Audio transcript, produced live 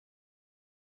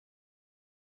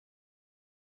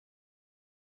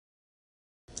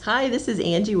Hi, this is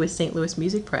Angie with St. Louis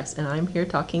Music Press, and I'm here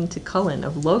talking to Cullen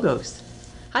of Logos.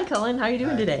 Hi, Cullen. How are you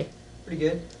doing Hi. today? Pretty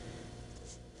good.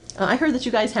 I heard that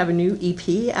you guys have a new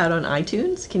EP out on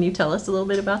iTunes. Can you tell us a little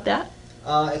bit about that?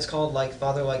 It's called Like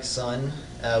Father, Like Son.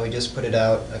 We just put it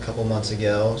out a couple months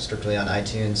ago, strictly on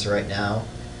iTunes right now.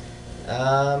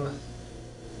 Um,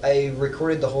 I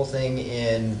recorded the whole thing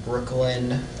in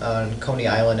Brooklyn, on Coney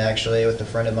Island actually, with a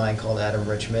friend of mine called Adam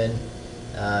Richmond.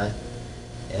 Uh,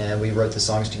 and we wrote the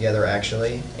songs together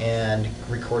actually, and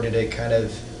recorded it kind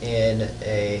of in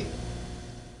a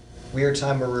weird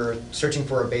time where we were searching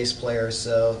for a bass player,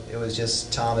 so it was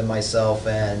just Tom and myself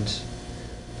and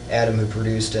Adam who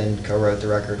produced and co-wrote the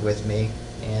record with me.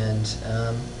 And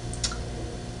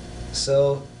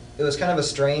so it was kind of a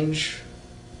strange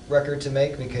record to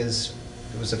make because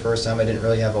it was the first time I didn't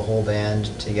really have a whole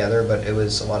band together, but it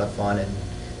was a lot of fun, and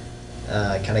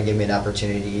it kind of gave me an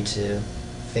opportunity to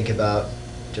think about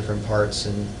different parts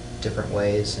in different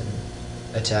ways and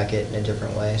attack it in a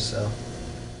different way. So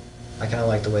I kind of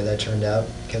like the way that turned out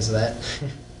because of that.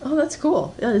 Oh, that's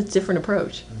cool. Yeah, it's a different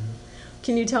approach. Mhm.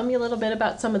 Can you tell me a little bit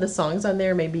about some of the songs on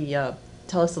there? Maybe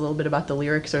tell us a little bit about the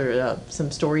lyrics or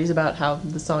some stories about how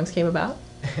the songs came about?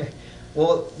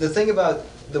 Well, the thing about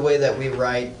the way that we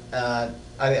write, I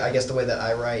guess the way that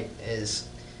I write is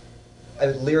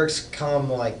lyrics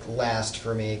come like last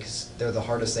for me because they're the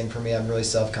hardest thing for me. I'm really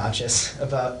self-conscious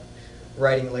about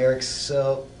writing lyrics.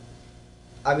 So,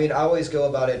 I mean, I always go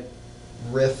about it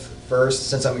riff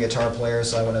first since I'm a guitar player,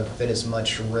 so I want to fit as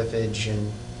much riffage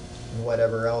and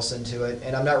whatever else into it.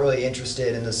 And I'm not really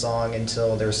interested in the song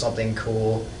until there's something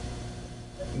cool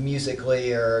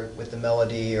musically or with the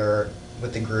melody or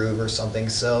with the groove or something.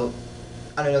 So,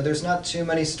 I don't know, there's not too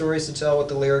many stories to tell with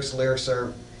the lyrics. The lyrics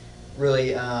are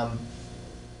really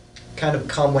kind of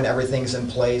come when everything's in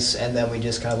place, and then we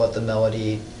just kind of let the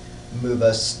melody move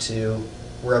us to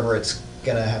wherever it's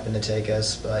gonna happen to take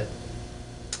us. But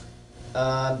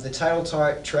the title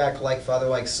track, Like Father,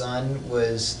 Like Son,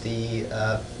 was the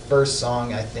first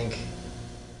song I think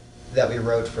that we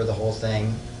wrote for the whole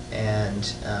thing,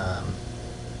 and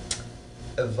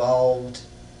evolved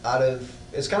out of.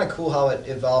 It's kind of cool how it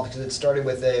evolved because it started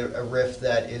with a riff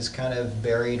that is kind of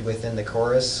buried within the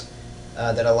chorus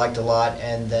that I liked a lot,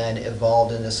 and then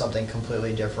evolved into something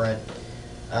completely different.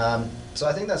 So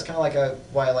I think that's kind of like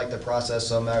why I like the process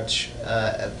so much,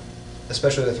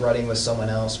 especially with writing with someone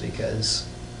else, because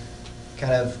it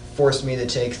kind of forced me to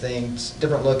take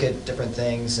different look at different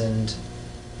things, and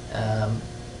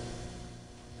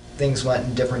things went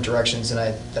in different directions than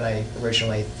I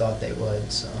originally thought they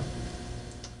would. So.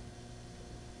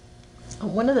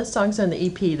 One of the songs on the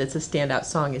EP that's a standout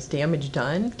song is Damage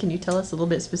Done. Can you tell us a little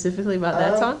bit specifically about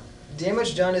that song?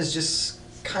 Damage Done is just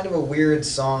kind of a weird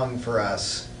song for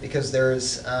us because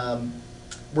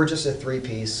we're just a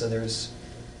three-piece, so there's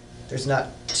not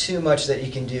too much that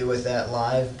you can do with that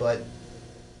live, but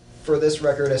for this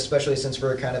record, especially since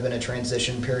we're kind of in a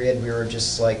transition period, we were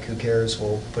just like, who cares,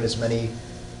 we'll put as many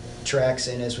tracks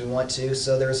in as we want to.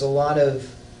 So there's a lot of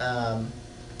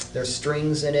there's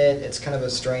strings in it. It's kind of a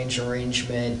strange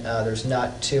arrangement. There's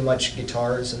not too much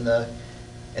guitars in the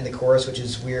chorus, which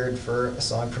is weird for a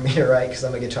song for me to write because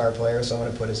I'm a guitar player, so I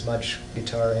want to put as much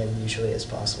guitar in usually as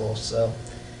possible. So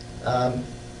a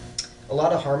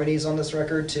lot of harmonies on this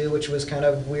record too, which was kind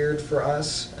of weird for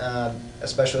us,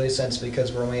 especially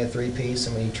because we're only a three-piece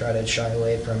and we try to shy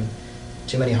away from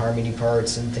too many harmony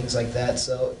parts and things like that.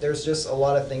 So there's just a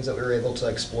lot of things that we were able to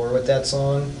explore with that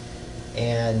song,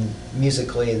 and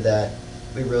musically that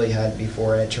we really hadn't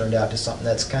before, and it turned out to something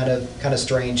that's kind of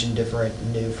strange and different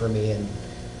and new for me, and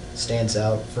stands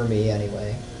out for me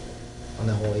anyway on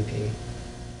the whole EP.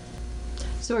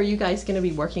 So are you guys going to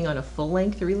be working on a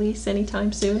full-length release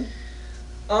anytime soon?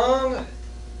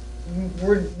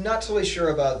 We're not totally sure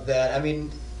about that. I mean,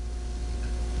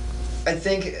 I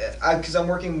think because I'm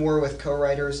working more with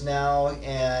co-writers now,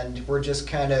 and we're just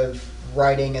kind of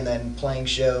writing and then playing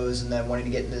shows and then wanting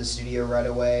to get into the studio right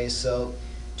away. So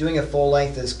doing a full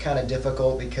length is kind of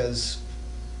difficult because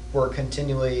we're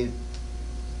continually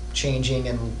changing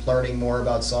and learning more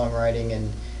about songwriting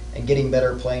and getting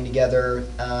better playing together.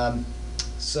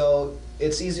 So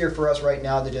it's easier for us right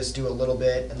now to just do a little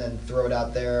bit and then throw it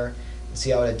out there and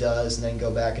see how it does, and then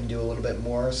go back and do a little bit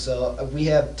more. So we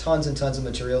have tons and tons of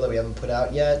material that we haven't put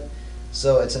out yet.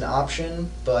 So it's an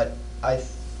option, but I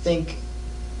think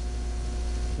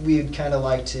we'd kind of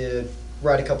like to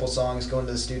write a couple songs, go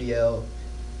into the studio,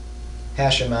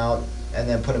 hash them out, and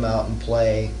then put them out and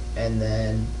play, and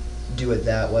then do it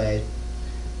that way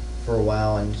for a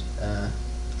while and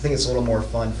think it's a little more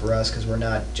fun for us because we're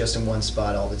not just in one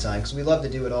spot all the time. Because we love to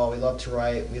do it all. We love to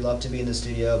write. We love to be in the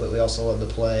studio, but we also love to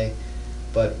play.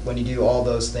 But when you do all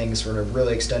those things for a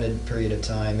really extended period of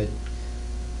time, it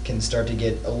can start to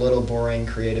get a little boring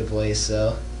creatively.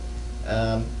 So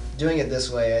doing it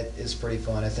this way is pretty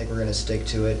fun. I think we're going to stick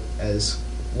to it as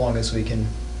long as we can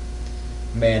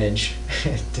manage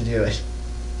to do it.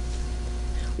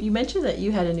 You mentioned that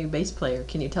you had a new bass player.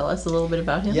 Can you tell us a little bit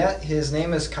about him? Yeah, his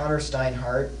name is Connor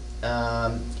Steinhardt.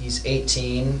 He's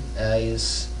 18.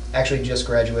 He's actually just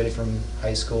graduated from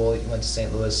high school. He went to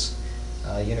St. Louis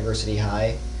University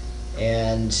High.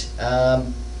 And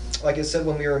like I said,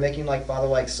 when we were making Like Father,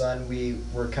 Like Son, we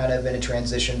were kind of in a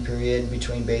transition period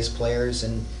between bass players,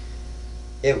 and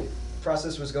it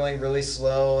process was going really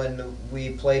slow, and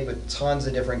we played with tons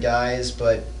of different guys,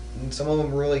 but some of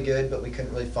them were really good, but we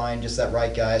couldn't really find just that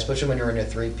right guy, especially when you're in a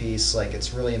three-piece. Like,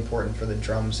 it's really important for the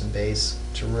drums and bass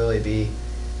to really be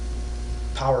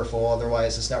powerful,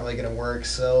 otherwise it's not really going to work.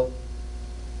 So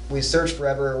we searched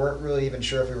forever, weren't really even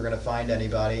sure if we were going to find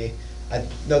anybody. I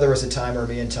know there was a time where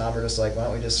me and Tom were just like, why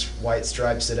don't we just white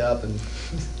stripes it up and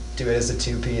do it as a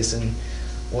two-piece, and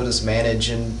we'll just manage.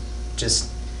 And just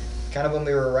kind of when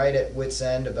we were right at wit's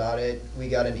end about it, we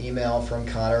got an email from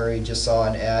Connor. He just saw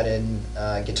an ad in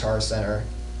Guitar Center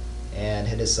and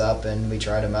hit us up, and we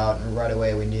tried him out, and right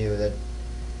away we knew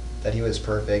that he was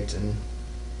perfect. And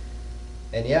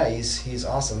yeah, he's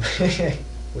awesome.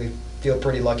 We feel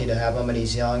pretty lucky to have him, and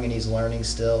he's young and he's learning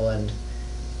still, and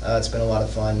it's been a lot of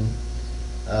fun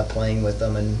playing with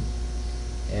him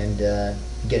and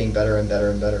getting better and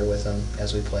better and better with him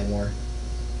as we play more.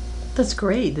 That's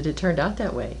great that it turned out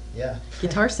that way. Yeah.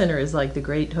 Guitar Center is like the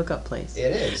great hookup place.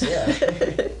 It is,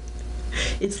 yeah.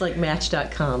 It's like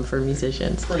Match.com for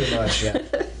musicians. Pretty much, yeah.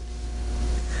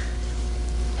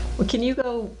 Well, can you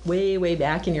go way, way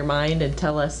back in your mind and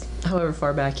tell us, however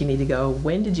far back you need to go,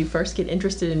 when did you first get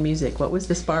interested in music? What was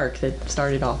the spark that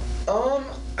started off?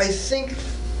 I think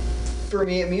for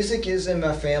me, music is in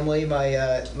my family.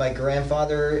 My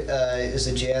grandfather is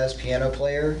a jazz piano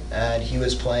player, and he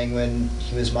was playing when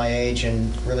he was my age,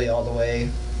 and really all the way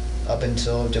up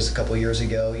until just a couple years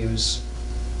ago, he was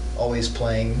always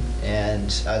playing,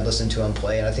 and I'd listen to him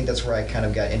play, and I think that's where I kind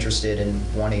of got interested in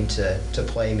wanting to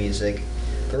play music.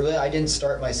 But really, I didn't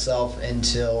start myself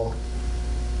until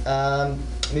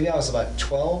maybe I was about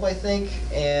 12, I think,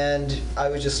 and I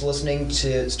was just starting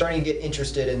to get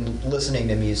interested in listening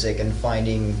to music and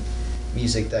finding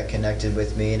music that connected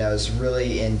with me, and I was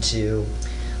really into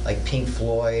like Pink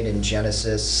Floyd and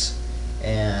Genesis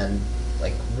and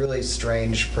like really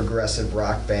strange progressive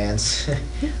rock bands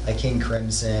like King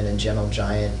Crimson and Gentle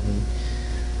Giant and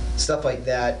stuff like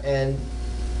that, and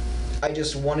I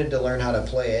just wanted to learn how to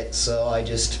play it, so I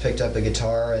just picked up a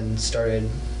guitar and started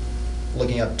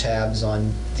looking up tabs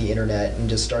on the internet and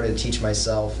just started to teach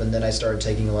myself, and then I started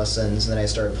taking lessons, and then I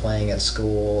started playing at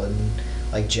school and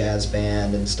like jazz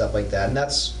band and stuff like that. And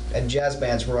that's at jazz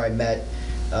bands where I met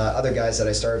other guys that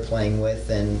I started playing with,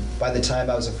 and by the time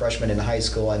I was a freshman in high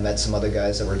school, I met some other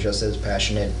guys that were just as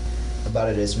passionate about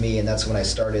it as me, and that's when I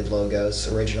started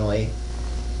Logos originally,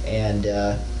 and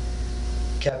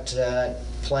kept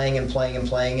playing and playing and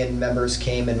playing, and members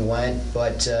came and went,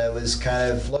 but it was kind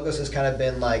of, Logos has kind of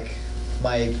been like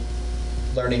my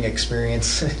learning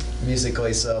experience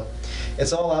musically, so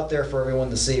it's all out there for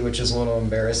everyone to see, which is a little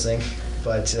embarrassing,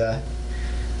 but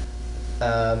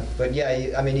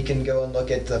yeah, I mean, you can go and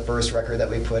look at the first record that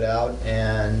we put out,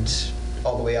 and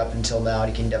all the way up until now,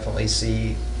 you can definitely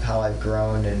see how I've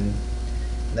grown, and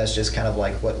that's just kind of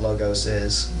like what Logos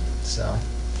is, so.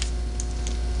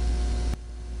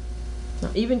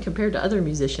 Even compared to other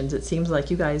musicians, it seems like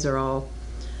you guys are all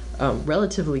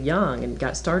relatively young and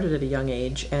got started at a young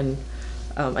age, and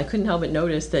I couldn't help but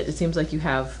notice that it seems like you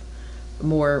have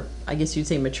more, I guess you'd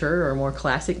say, mature or more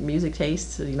classic music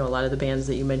tastes. You know, a lot of the bands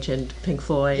that you mentioned, Pink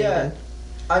Floyd. Yeah,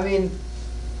 I mean,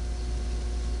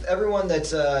 everyone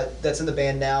that's in the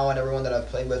band now and everyone that I've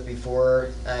played with before,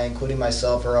 including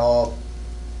myself, are all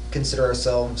consider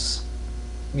ourselves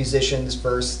musicians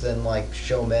first, than like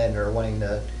showmen or wanting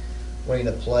to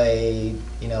play,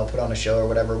 you know, put on a show or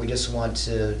whatever. We just want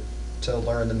to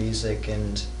learn the music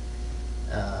and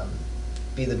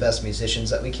be the best musicians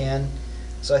that we can.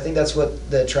 So I think that's what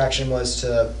the attraction was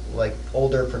to like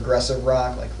older progressive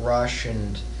rock, like Rush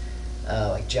and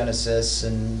like Genesis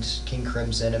and King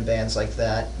Crimson and bands like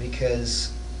that,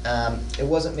 because it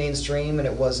wasn't mainstream, and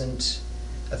it wasn't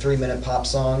a 3-minute pop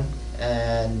song,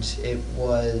 and it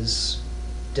was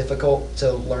difficult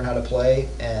to learn how to play,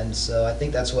 and so I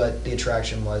think that's what the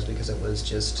attraction was, because it was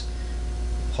just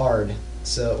hard,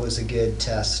 so it was a good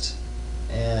test.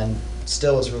 And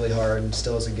still is really hard and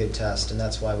still is a good test, and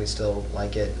that's why we still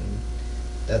like it, and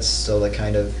that's still the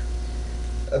kind of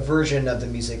a version of the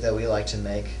music that we like to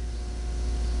make.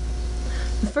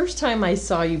 The first time I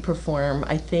saw you perform,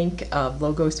 I think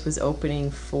Logos was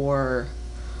opening for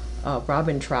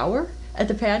Robin Trower at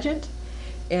the pageant,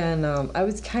 and I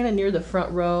was kind of near the front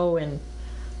row, and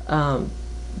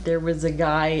there was a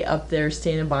guy up there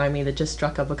standing by me that just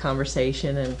struck up a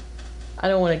conversation, and I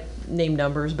don't want to name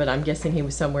numbers, but I'm guessing he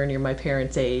was somewhere near my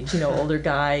parents' age, older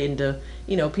guy into,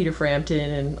 Peter Frampton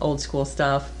and old school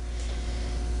stuff.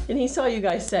 And he saw you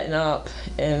guys setting up,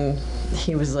 and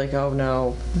he was like, oh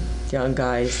no, young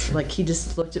guys. Like, he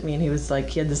just looked at me, and he was like,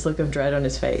 he had this look of dread on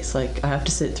his face. Like, I have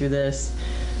to sit through this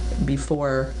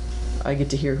before I get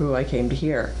to hear who I came to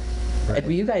hear. Right. And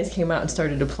when you guys came out and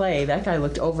started to play, that guy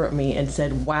looked over at me and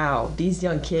said, wow, these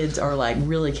young kids are like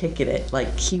really kicking it.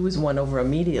 Like, he was won over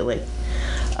immediately.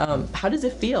 How does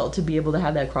it feel to be able to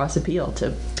have that cross appeal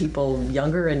to people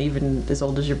younger and even as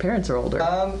old as your parents are older?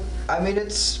 I mean,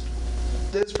 it's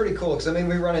pretty cool, because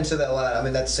we run into that a lot.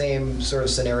 That same sort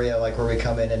of scenario, like where we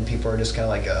come in and people are just kind of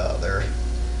like, oh,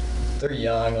 they're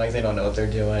young, like they don't know what they're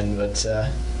doing. But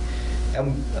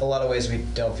in a lot of ways we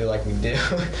don't feel like we do.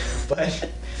 but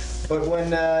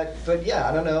yeah,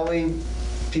 I don't know.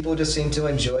 People just seem to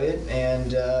enjoy it,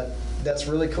 and that's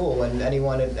really cool when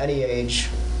anyone at any age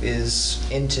is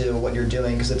into what you're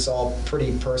doing, because it's all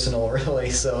pretty personal, really.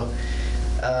 So.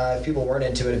 If people weren't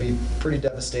into it, it'd be pretty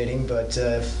devastating. But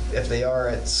if they are,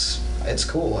 it's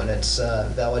cool, and it's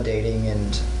validating,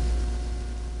 and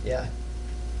yeah.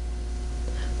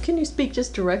 Can you speak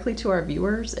just directly to our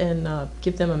viewers and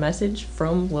give them a message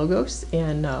from Logos,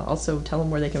 and also tell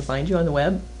them where they can find you on the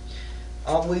web?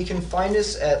 Well, you can find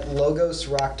us at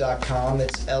logosrock.com.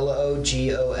 It's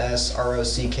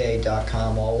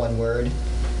LOGOSROCK.com, all one word.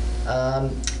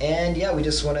 And yeah, we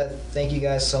just want to thank you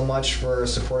guys so much for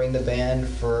supporting the band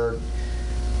for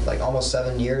like almost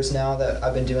 7 years now that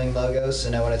I've been doing Logos,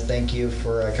 and I want to thank you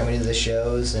for coming to the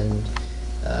shows and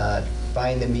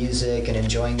buying the music and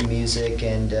enjoying the music,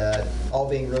 and all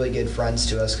being really good friends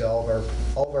to us. All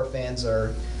of our fans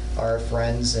are our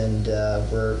friends, and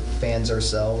we're fans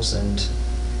ourselves, and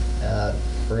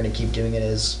we're going to keep doing it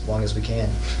as long as we can.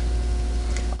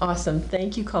 Awesome.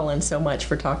 Thank you, Cullen, so much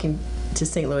for talking to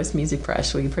St. Louis Music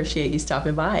Press. We appreciate you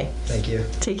stopping by. Thank you.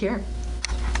 Take care.